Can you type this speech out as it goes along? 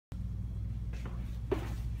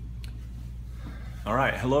All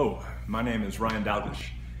right, hello. My name is Ryan Dalgliesh.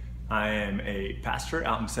 I am a pastor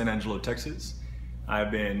out in San Angelo, Texas.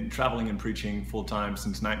 I've been traveling and preaching full-time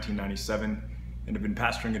since 1997 and have been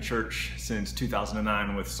pastoring a church since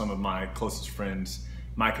 2009 with some of my closest friends,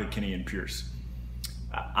 Micah, Kenny, and Pierce.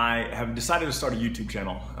 I have decided to start a YouTube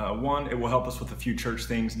channel. One, it will help us with a few church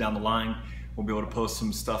things down the line. We'll be able to post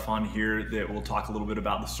some stuff on here that will talk a little bit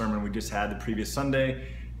about the sermon we just had the previous Sunday,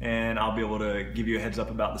 and I'll be able to give you a heads up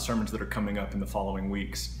about the sermons that are coming up in the following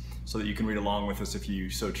weeks so that you can read along with us if you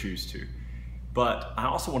so choose to. But I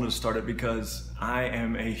also wanted to start it because I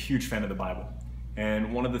am a huge fan of the Bible.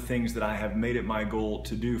 And one of the things that I have made it my goal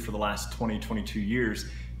to do for the last 22 years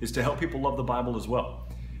is to help people love the Bible as well.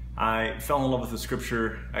 I fell in love with the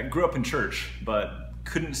scripture. I grew up in church, but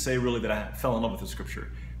couldn't say really that I fell in love with the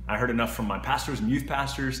scripture. I heard enough from my pastors and youth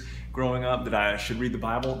pastors growing up that I should read the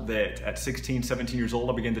Bible that at 16, 17 years old,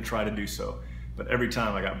 I began to try to do so. But every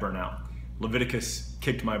time I got burnt out. Leviticus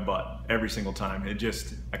kicked my butt every single time.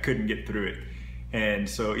 I couldn't get through it. And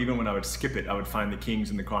so even when I would skip it, I would find the Kings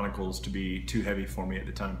and the Chronicles to be too heavy for me at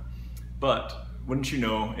the time. But wouldn't you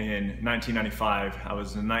know, in 1995, I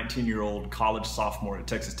was a 19-year-old college sophomore at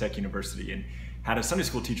Texas Tech University and had a Sunday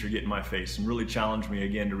school teacher get in my face and really challenge me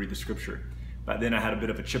again to read the scripture. By then I had a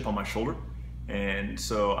bit of a chip on my shoulder, and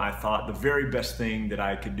so I thought the very best thing that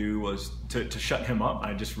I could do was to shut him up.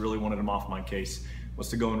 I just really wanted him off my case, was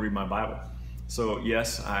to go and read my Bible. So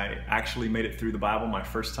yes, I actually made it through the Bible my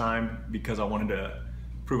first time because I wanted to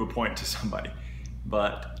prove a point to somebody.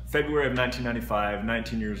 But February of 1995,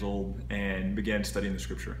 19 years old, and began studying the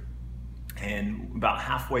scripture. And about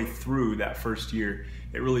halfway through that first year,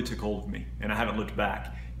 it really took hold of me, and I haven't looked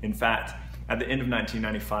back. In fact, at the end of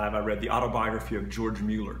 1995, I read the autobiography of George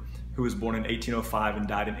Mueller, who was born in 1805 and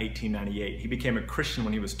died in 1898. He became a Christian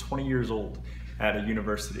when he was 20 years old at a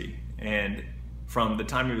university. And from the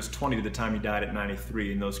time he was 20 to the time he died at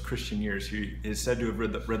 93, in those Christian years, he is said to have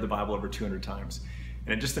read the Bible over 200 times.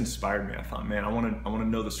 And it just inspired me. I thought, man, I want to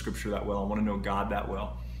know the scripture that well. I want to know God that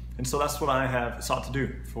well. And so that's what I have sought to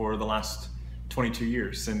do for the last 22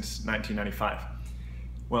 years, since 1995.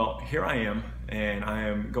 Well, here I am, and I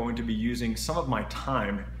am going to be using some of my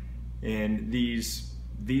time in these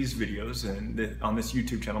videos and on this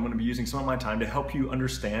YouTube channel. I'm going to be using some of my time to help you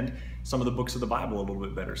understand some of the books of the Bible a little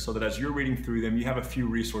bit better, so that as you're reading through them, you have a few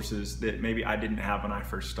resources that maybe I didn't have when I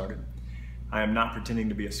first started. I am not pretending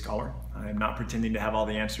to be a scholar. I am not pretending to have all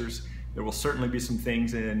the answers. There will certainly be some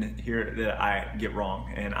things in here that I get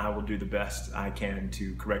wrong, and I will do the best I can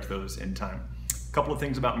to correct those in time. A couple of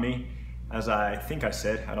things about me. As I think I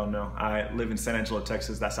said, I don't know, I live in San Angelo,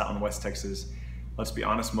 Texas. That's out in West Texas. Let's be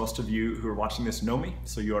honest, most of you who are watching this know me,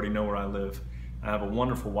 so you already know where I live. I have a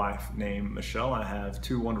wonderful wife named Michelle. I have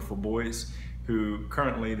two wonderful boys who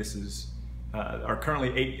currently, are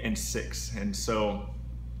currently 8 and 6. And so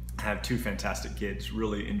I have two fantastic kids,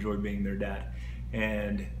 really enjoy being their dad.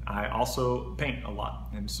 And I also paint a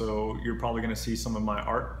lot. And so you're probably gonna see some of my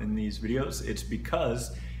art in these videos. It's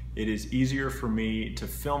because it is easier for me to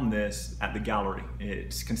film this at the gallery.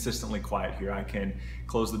 It's consistently quiet here. I can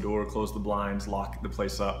close the door, close the blinds, lock the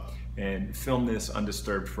place up, and film this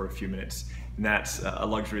undisturbed for a few minutes. And that's a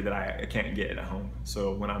luxury that I can't get at home.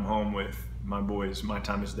 So when I'm home with my boys, my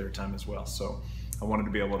time is their time as well. So I wanted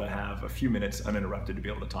to be able to have a few minutes uninterrupted to be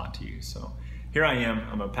able to talk to you. So here I am.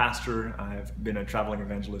 I'm a pastor. I've been a traveling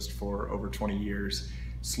evangelist for over 20 years,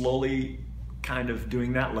 slowly kind of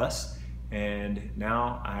doing that less. And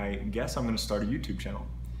now I guess I'm going to start a YouTube channel.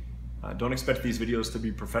 Don't expect these videos to be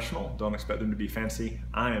professional. Don't expect them to be fancy.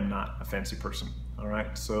 I am not a fancy person, all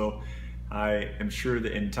right? So I am sure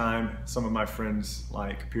that in time, some of my friends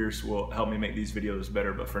like Pierce will help me make these videos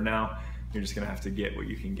better, but for now, you're just going to have to get what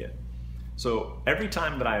you can get. So every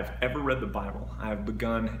time that I've ever read the Bible, I've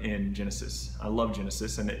begun in Genesis. I love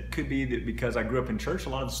Genesis, and it could be that because I grew up in church, a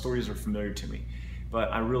lot of the stories are familiar to me.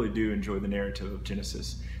 But I really do enjoy the narrative of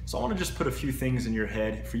Genesis. So I want to just put a few things in your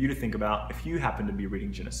head for you to think about if you happen to be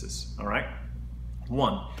reading Genesis, all right?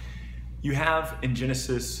 1, you have in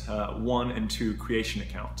Genesis 1 and 2 creation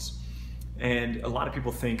accounts. And a lot of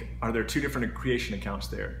people think, are there 2 different creation accounts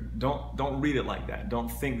there? Don't read it like that. Don't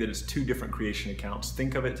think that it's 2 different creation accounts.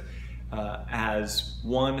 Think of it as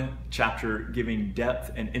one chapter giving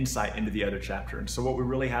depth and insight into the other chapter. And so what we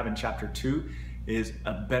really have in chapter 2 is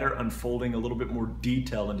a better unfolding, a little bit more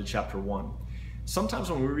detail into chapter 1. Sometimes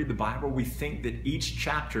when we read the Bible, we think that each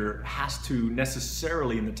chapter has to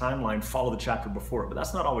necessarily in the timeline follow the chapter before it, but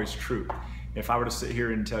that's not always true. If I were to sit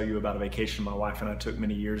here and tell you about a vacation my wife and I took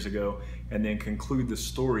many years ago and then conclude the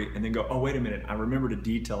story and then go, oh, wait a minute, I remembered a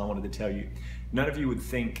detail I wanted to tell you, none of you would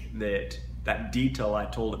think that that detail I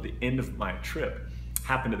told at the end of my trip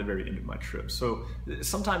happened at the very end of my trip. So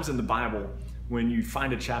sometimes in the Bible, when you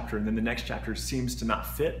find a chapter and then the next chapter seems to not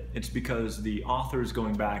fit, it's because the author is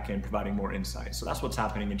going back and providing more insight. So that's what's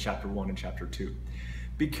happening in chapter 1 and chapter 2.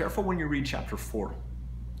 Be careful when you read chapter 4.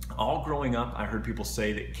 All growing up, I heard people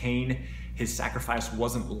say that Cain, his sacrifice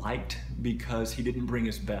wasn't liked because he didn't bring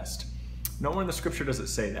his best. Nowhere in the scripture does it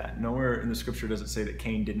say that. Nowhere in the scripture does it say that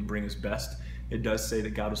Cain didn't bring his best. It does say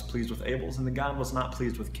that God was pleased with Abel's and that God was not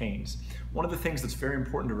pleased with Cain's. One of the things that's very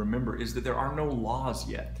important to remember is that there are no laws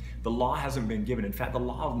yet. The law hasn't been given. In fact, the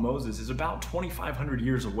law of Moses is about 2,500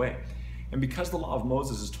 years away. And because the law of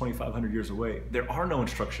Moses is 2,500 years away, there are no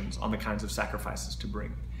instructions on the kinds of sacrifices to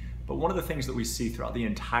bring. But one of the things that we see throughout the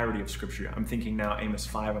entirety of Scripture, I'm thinking now Amos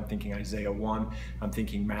 5, I'm thinking Isaiah 1, I'm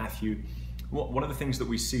thinking Matthew. One of the things that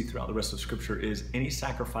we see throughout the rest of Scripture is any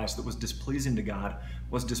sacrifice that was displeasing to God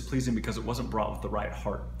was displeasing because it wasn't brought with the right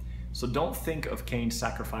heart. So don't think of Cain's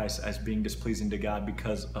sacrifice as being displeasing to God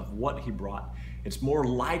because of what he brought. It's more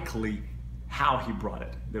likely how he brought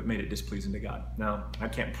it that made it displeasing to God. Now, I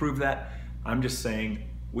can't prove that. I'm just saying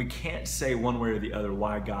we can't say one way or the other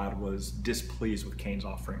why God was displeased with Cain's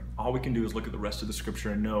offering. All we can do is look at the rest of the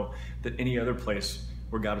Scripture and know that any other place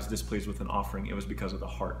where God was displeased with an offering, it was because of the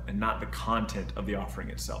heart and not the content of the offering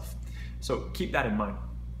itself. So keep that in mind.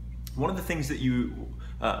 One of the things that you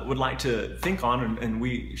would like to think on and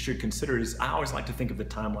we should consider is, I always like to think of the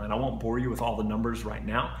timeline. I won't bore you with all the numbers right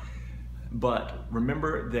now, but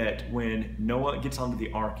remember that when Noah gets onto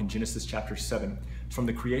the ark in Genesis chapter 7, from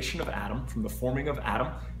the creation of Adam, from the forming of Adam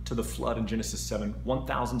to the flood in Genesis 7,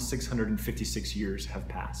 1,656 years have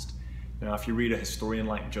passed. Now, if you read a historian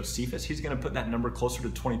like Josephus, he's going to put that number closer to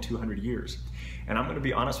 2,200 years. And I'm going to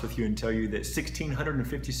be honest with you and tell you that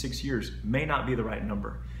 1,656 years may not be the right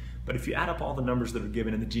number. But if you add up all the numbers that are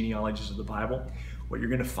given in the genealogies of the Bible, what you're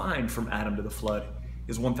going to find from Adam to the flood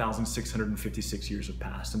is 1,656 years have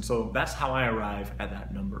passed. And so that's how I arrive at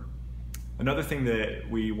that number. Another thing that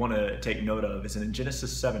we want to take note of is in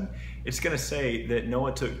Genesis 7, it's going to say that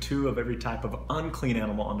Noah took 2 of every type of unclean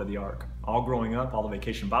animal onto the ark. All growing up, all the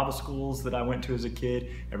vacation Bible schools that I went to as a kid,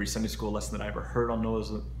 every Sunday school lesson that I ever heard on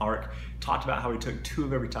Noah's ark, talked about how he took 2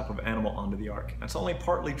 of every type of animal onto the ark. That's only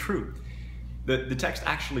partly true. The text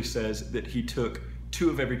actually says that he took 2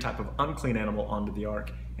 of every type of unclean animal onto the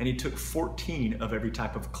ark, and he took 14 of every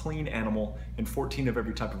type of clean animal and 14 of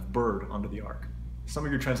every type of bird onto the ark. Some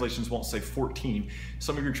of your translations won't say 14.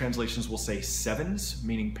 Some of your translations will say sevens,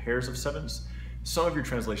 meaning pairs of sevens. Some of your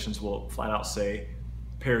translations will flat out say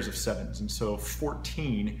pairs of sevens. And so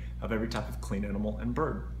 14 of every type of clean animal and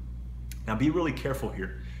bird. Now be really careful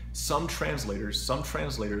here. Some translators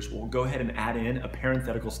will go ahead and add in a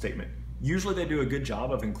parenthetical statement. Usually they do a good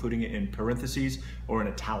job of including it in parentheses or in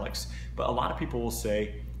italics, but a lot of people will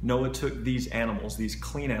say Noah took these animals, these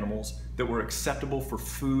clean animals that were acceptable for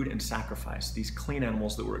food and sacrifice, these clean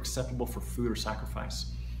animals that were acceptable for food or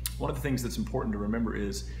sacrifice. One of the things that's important to remember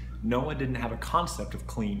is Noah didn't have a concept of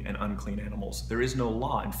clean and unclean animals. There is no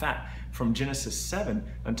law. In fact, from Genesis 7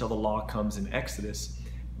 until the law comes in Exodus,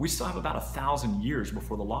 we still have about 1,000 years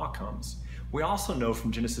before the law comes. We also know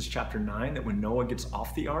from Genesis chapter 9 that when Noah gets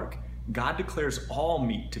off the ark, God declares all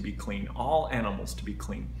meat to be clean, all animals to be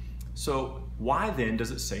clean. So why then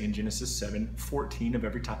does it say in Genesis 7, 14 of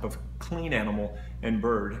every type of clean animal and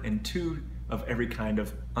bird and 2 of every kind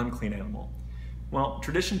of unclean animal? Well,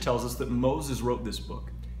 tradition tells us that Moses wrote this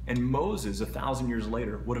book, and Moses, 1,000 years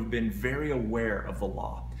later, would have been very aware of the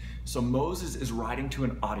law. So Moses is writing to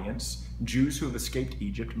an audience, Jews who have escaped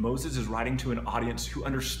Egypt. Moses is writing to an audience who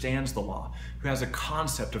understands the law, who has a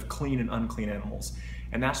concept of clean and unclean animals.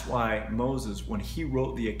 And that's why Moses, when he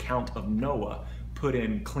wrote the account of Noah, put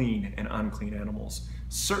in clean and unclean animals.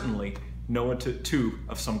 Certainly, Noah took 2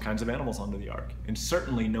 of some kinds of animals onto the ark. And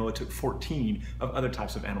certainly, Noah took 14 of other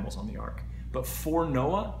types of animals on the ark. But for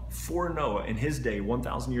Noah, in his day,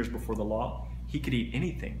 1,000 years before the law, he could eat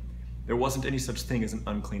anything. There wasn't any such thing as an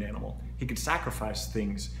unclean animal. He could sacrifice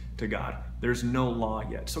things to God. There's no law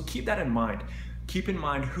yet. So keep that in mind. Keep in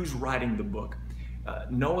mind who's writing the book.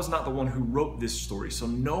 Noah's not the one who wrote this story. So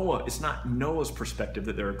it's not Noah's perspective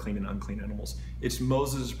that there are clean and unclean animals. It's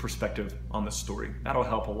Moses' perspective on the story. That'll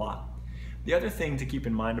help a lot. The other thing to keep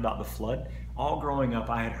in mind about the flood, all growing up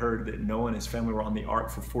I had heard that Noah and his family were on the ark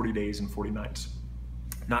for 40 days and 40 nights.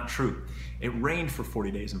 Not true. It rained for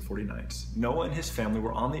 40 days and 40 nights. Noah and his family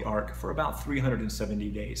were on the ark for about 370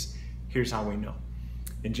 days. Here's how we know.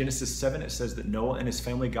 In Genesis 7, it says that Noah and his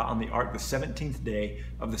family got on the ark the 17th day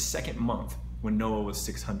of the 2nd month when Noah was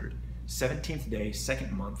 600. 17th day,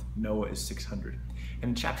 2nd month, Noah is 600. And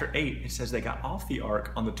in chapter 8, it says they got off the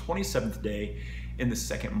ark on the 27th day in the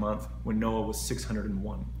 2nd month when Noah was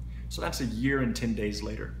 601. So that's a year and 10 days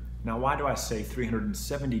later. Now, why do I say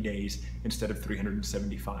 370 days instead of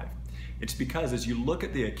 375? It's because as you look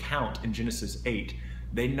at the account in Genesis 8,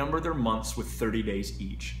 they number their months with 30 days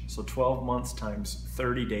each. So 12 months times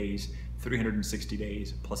 30 days, 360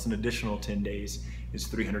 days, plus an additional 10 days is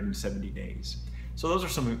 370 days. So those are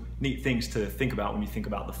some neat things to think about when you think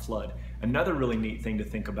about the flood. Another really neat thing to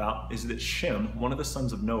think about is that Shem, one of the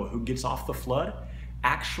sons of Noah who gets off the flood,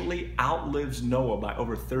 actually outlives Noah by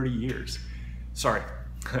over 30 years. Sorry,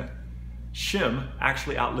 Shem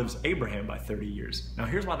actually outlives Abraham by 30 years. Now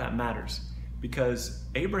here's why that matters. Because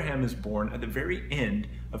Abraham is born at the very end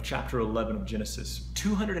of chapter 11 of Genesis,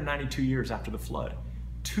 292 years after the flood.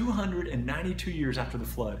 292 years after the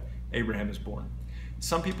flood, Abraham is born.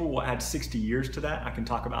 Some people will add 60 years to that. I can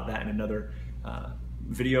talk about that in another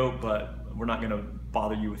video, but we're not going to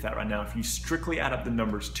bother you with that right now. If you strictly add up the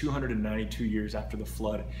numbers, 292 years after the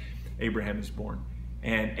flood, Abraham is born.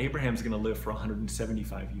 And Abraham's going to live for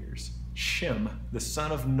 175 years. Shem, the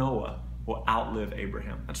son of Noah, will outlive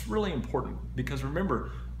Abraham. That's really important because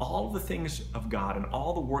remember, all of the things of God and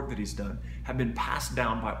all the work that he's done have been passed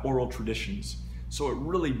down by oral traditions. So it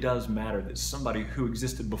really does matter that somebody who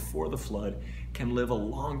existed before the flood can live a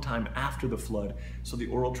long time after the flood so the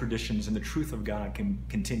oral traditions and the truth of God can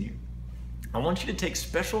continue. I want you to take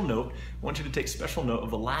special note. I want you to take special note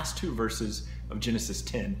of the last two verses of Genesis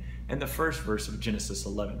 10 and the first verse of Genesis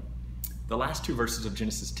 11. The last two verses of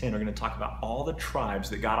Genesis 10 are going to talk about all the tribes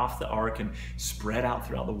that got off the ark and spread out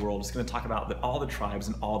throughout the world. It's going to talk about all the tribes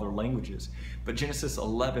and all their languages. But Genesis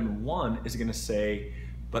 11:1 is going to say,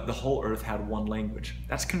 but the whole earth had one language.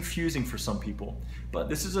 That's confusing for some people. But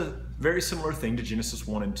this is a very similar thing to Genesis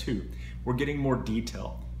 1 and 2. We're getting more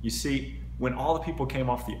detail. You see, when all the people came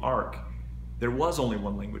off the ark, there was only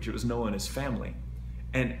one language. It was Noah and his family.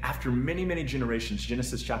 And after many, many generations,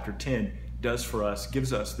 Genesis chapter 10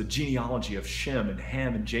 gives us the genealogy of Shem and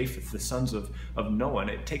Ham and Japheth, the sons of Noah, and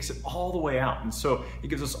it takes it all the way out. And so it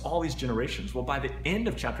gives us all these generations. Well, by the end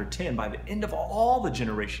of chapter 10, by the end of all the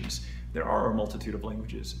generations, there are a multitude of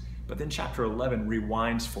languages. But then chapter 11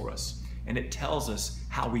 rewinds for us, and it tells us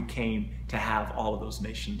how we came to have all of those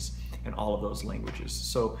nations and all of those languages.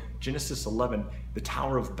 So Genesis 11, the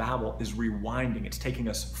Tower of Babel is rewinding. It's taking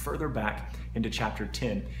us further back into chapter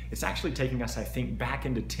 10. It's actually taking us, I think, back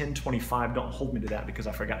into 1025. Don't hold me to that because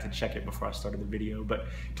I forgot to check it before I started the video, but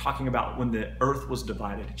talking about when the earth was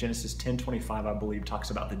divided. Genesis 10:25, I believe, talks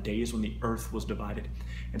about the days when the earth was divided.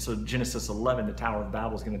 And so Genesis 11, the Tower of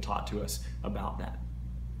Babel, is going to talk to us about that.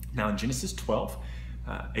 Now in Genesis 12,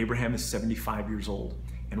 Abraham is 75 years old,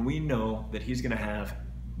 and we know that he's going to have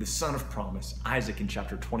the son of promise, Isaac, in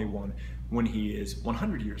chapter 21, when he is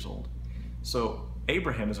 100 years old. So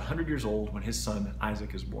Abraham is 100 years old when his son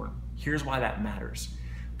Isaac is born. Here's why that matters.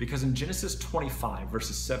 Because in Genesis 25,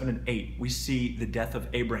 verses 7 and 8, we see the death of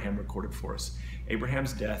Abraham recorded for us.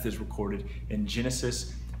 Abraham's death is recorded in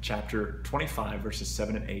Genesis chapter 25, verses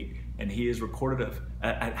 7 and 8, and he is recorded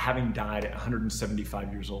at having died at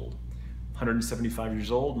 175 years old. 175 years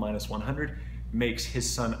old minus 100 makes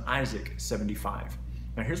his son Isaac 75.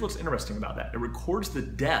 Now here's what's interesting about that. It records the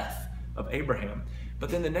death of Abraham, but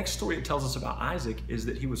then the next story it tells us about Isaac is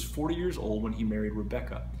that he was 40 years old when he married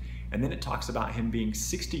Rebekah. And then it talks about him being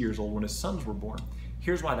 60 years old when his sons were born.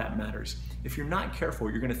 Here's why that matters. If you're not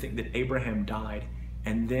careful, you're going to think that Abraham died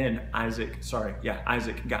and then Isaac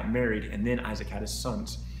got married and then Isaac had his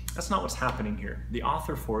sons. That's not what's happening here. The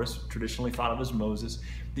author for us, traditionally thought of as Moses,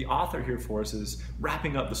 the author here for us is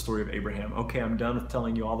wrapping up the story of Abraham. Okay, I'm done with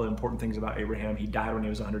telling you all the important things about Abraham. He died when he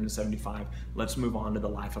was 175. Let's move on to the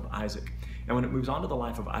life of Isaac. And when it moves on to the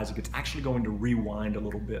life of Isaac, it's actually going to rewind a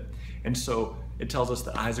little bit. And so it tells us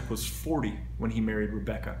that Isaac was 40 when he married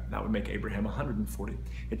Rebekah. That would make Abraham 140.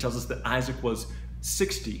 It tells us that Isaac was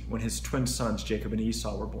 60 when his twin sons, Jacob and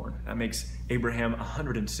Esau, were born. That makes Abraham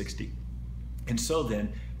 160. And so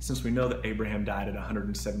then, since we know that Abraham died at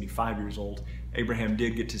 175 years old, Abraham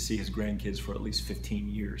did get to see his grandkids for at least 15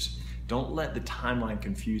 years. Don't let the timeline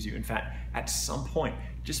confuse you. In fact, at some point,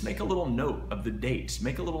 just make a little note of the dates,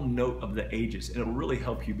 make a little note of the ages, and it'll really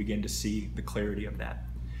help you begin to see the clarity of that.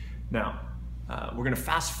 Now, we're going to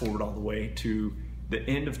fast forward all the way to the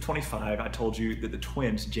end of 25. I told you that the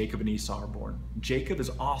twins, Jacob and Esau, are born. Jacob is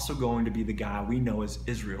also going to be the guy we know as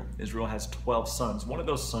Israel. Israel has 12 sons. One of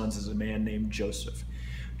those sons is a man named Joseph.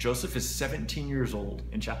 Joseph is 17 years old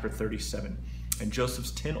in chapter 37, and Joseph's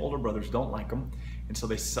 10 older brothers don't like him, and so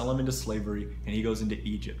they sell him into slavery, and he goes into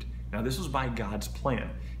Egypt. Now, this was by God's plan.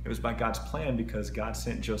 It was by God's plan because God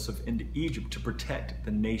sent Joseph into Egypt to protect the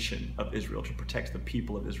nation of Israel, to protect the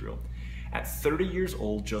people of Israel. At 30 years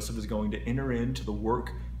old, Joseph is going to enter into the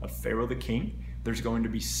work of Pharaoh the king, There's going to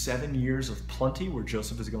be 7 years of plenty where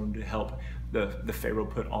Joseph is going to help the Pharaoh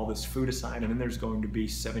put all this food aside, and then there's going to be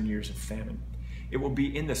 7 years of famine. It will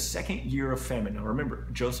be in the second year of famine. Now remember,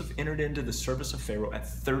 Joseph entered into the service of Pharaoh at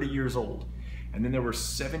 30 years old. And then there were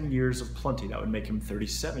 7 years of plenty. That would make him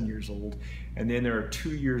 37 years old. And then there are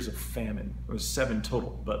 2 years of famine. It was 7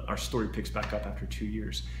 total, but our story picks back up after 2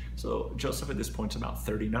 years. So Joseph at this point is about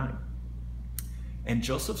 39. And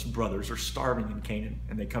Joseph's brothers are starving in Canaan,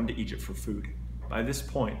 and they come to Egypt for food. By this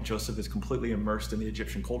point, Joseph is completely immersed in the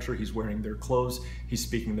Egyptian culture. He's wearing their clothes, he's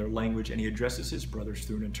speaking their language, and he addresses his brothers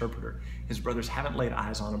through an interpreter. His brothers haven't laid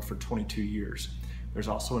eyes on him for 22 years. There's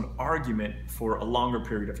also an argument for a longer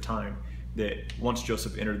period of time that once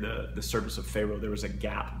Joseph entered the service of Pharaoh, there was a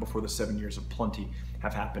gap before the 7 years of plenty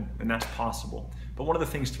have happened, and that's possible. But one of the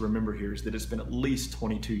things to remember here is that it's been at least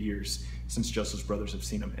 22 years since Joseph's brothers have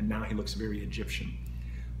seen him, and now he looks very Egyptian.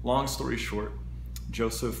 Long story short,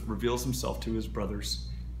 Joseph reveals himself to his brothers.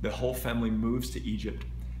 The whole family moves to Egypt.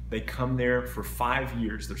 They come there for 5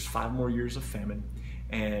 years. There's 5 more years of famine.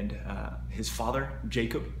 And his father,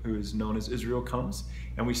 Jacob, who is known as Israel, comes.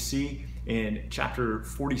 And we see in chapter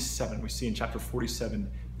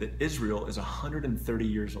 47, that Israel is 130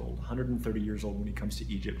 years old, 130 years old when he comes to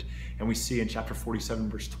Egypt. And we see in chapter 47,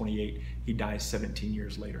 verse 28, he dies 17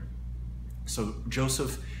 years later. So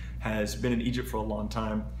Joseph has been in Egypt for a long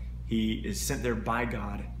time. He is sent there by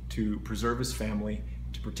God to preserve his family,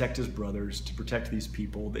 to protect his brothers, to protect these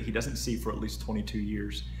people that he doesn't see for at least 22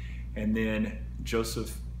 years. And then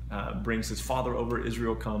Joseph brings his father over,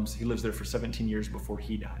 Israel comes, he lives there for 17 years before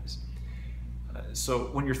he dies. So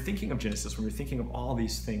when you're thinking of Genesis, when you're thinking of all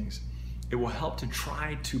these things, it will help to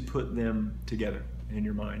try to put them together in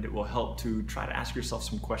your mind. It will help to try to ask yourself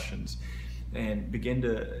some questions and begin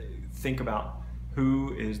to think about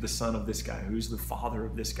who is the son of this guy? Who's the father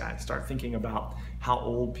of this guy? Start thinking about how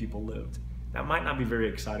old people lived. That might not be very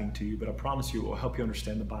exciting to you, but I promise you it will help you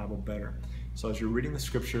understand the Bible better. So as you're reading the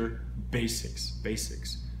scripture,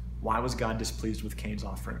 basics. Why was God displeased with Cain's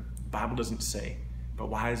offering? The Bible doesn't say, but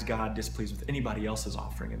why is God displeased with anybody else's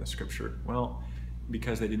offering in the scripture? Well,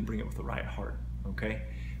 because they didn't bring it with the right heart, okay?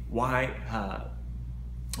 Why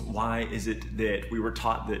is it that we were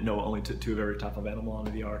taught that Noah only took 2 of every type of animal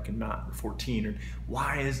onto the ark and not 14? And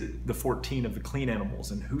why is it the 14 of the clean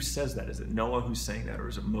animals? And who says that? Is it Noah who's saying that, or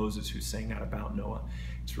is it Moses who's saying that about Noah?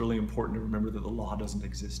 It's really important to remember that the law doesn't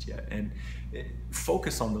exist yet. And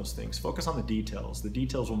focus on those things. Focus on the details. The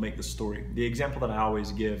details will make the story. The example that I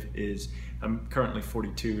always give is, I'm currently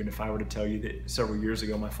 42, and if I were to tell you that several years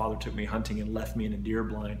ago my father took me hunting and left me in a deer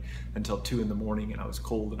blind until 2 in the morning, and I was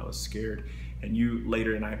cold and I was scared, and you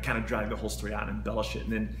later, and I kind of drag the whole story out and embellish it,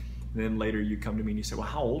 and then later you come to me and you say, well,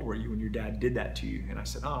 how old were you when your dad did that to you? And I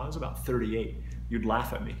said, oh, I was about 38. You'd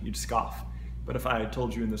laugh at me, you'd scoff. But if I had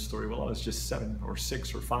told you in this story, well, I was just 7 or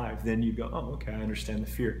 6 or 5, then you'd go, oh, okay, I understand the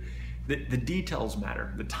fear. The details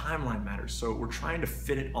matter, the timeline matters, so we're trying to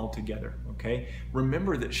fit it all together, okay?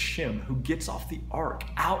 Remember that Shem, who gets off the ark,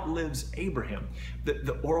 outlives Abraham.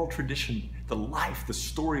 The oral tradition, the life, the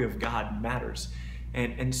story of God matters.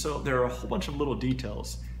 And so there are a whole bunch of little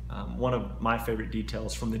details. One of my favorite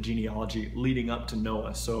details from the genealogy leading up to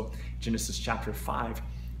Noah. So Genesis chapter 5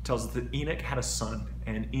 tells us that Enoch had a son,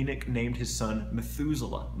 and Enoch named his son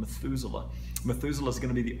Methuselah. Methuselah is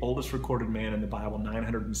going to be the oldest recorded man in the Bible,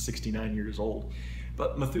 969 years old.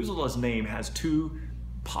 But Methuselah's name has 2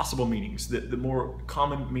 possible meanings. The more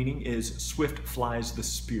common meaning is swift flies the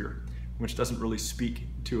spear, which doesn't really speak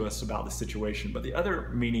to us about the situation. But the other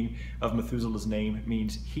meaning of Methuselah's name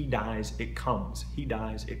means he dies, it comes. He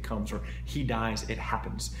dies, it comes, or he dies, it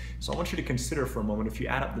happens. So I want you to consider for a moment, if you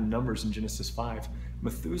add up the numbers in Genesis 5,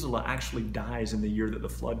 Methuselah actually dies in the year that the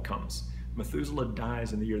flood comes. Methuselah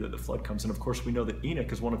dies in the year that the flood comes. And of course we know that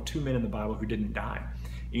Enoch is one of 2 men in the Bible who didn't die.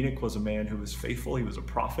 Enoch was a man who was faithful, he was a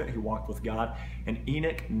prophet, he walked with God, and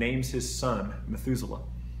Enoch names his son Methuselah.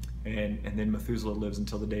 And then Methuselah lives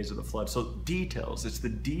until the days of the flood. So details, it's the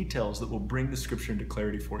details that will bring the scripture into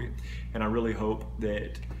clarity for you. And I really hope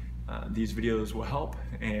that these videos will help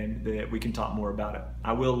and that we can talk more about it.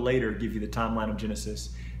 I will later give you the timeline of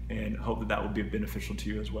Genesis and hope that that will be beneficial to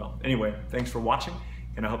you as well. Anyway, thanks for watching,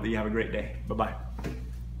 and I hope that you have a great day. Bye-bye.